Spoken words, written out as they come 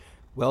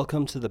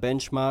Welcome to the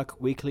Benchmark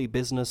Weekly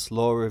Business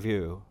Law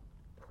Review.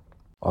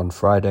 On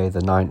Friday the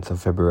 9th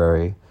of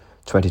February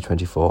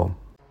 2024.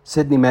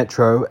 Sydney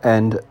Metro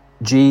and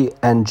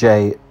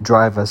G&J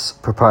Drivers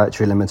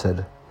Proprietary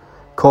Limited.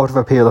 Court of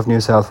Appeal of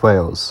New South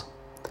Wales.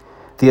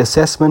 The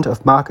assessment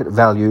of market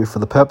value for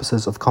the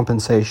purposes of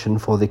compensation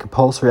for the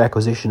compulsory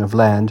acquisition of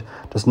land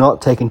does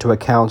not take into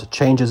account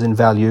changes in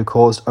value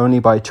caused only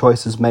by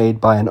choices made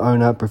by an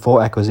owner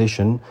before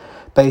acquisition,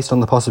 based on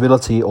the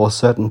possibility or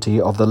certainty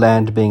of the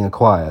land being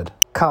acquired.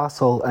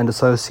 Castle and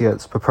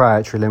Associates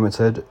Proprietary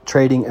Limited,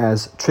 trading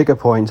as Trigger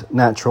Point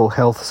Natural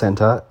Health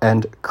Centre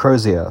and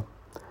Crozier.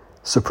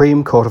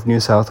 Supreme Court of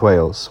New South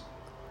Wales.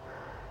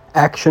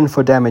 Action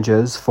for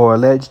damages for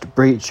alleged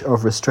breach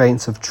of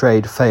restraints of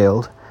trade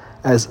failed,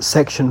 as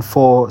Section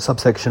 4,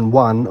 Subsection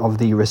 1 of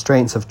the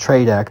Restraints of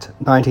Trade Act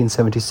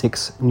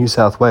 1976, New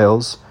South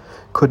Wales,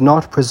 could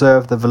not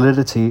preserve the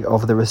validity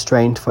of the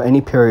restraint for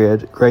any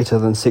period greater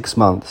than 6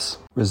 months.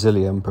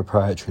 Resilium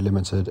Proprietary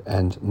Limited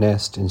and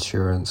Nest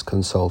Insurance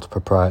Consult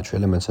Proprietary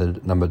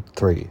Limited, Number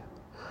 3.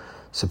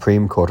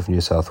 Supreme Court of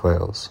New South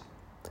Wales.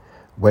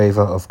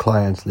 Waiver of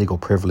client legal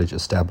privilege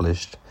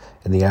established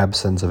in the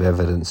absence of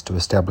evidence to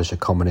establish a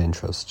common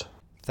interest.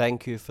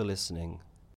 Thank you for listening.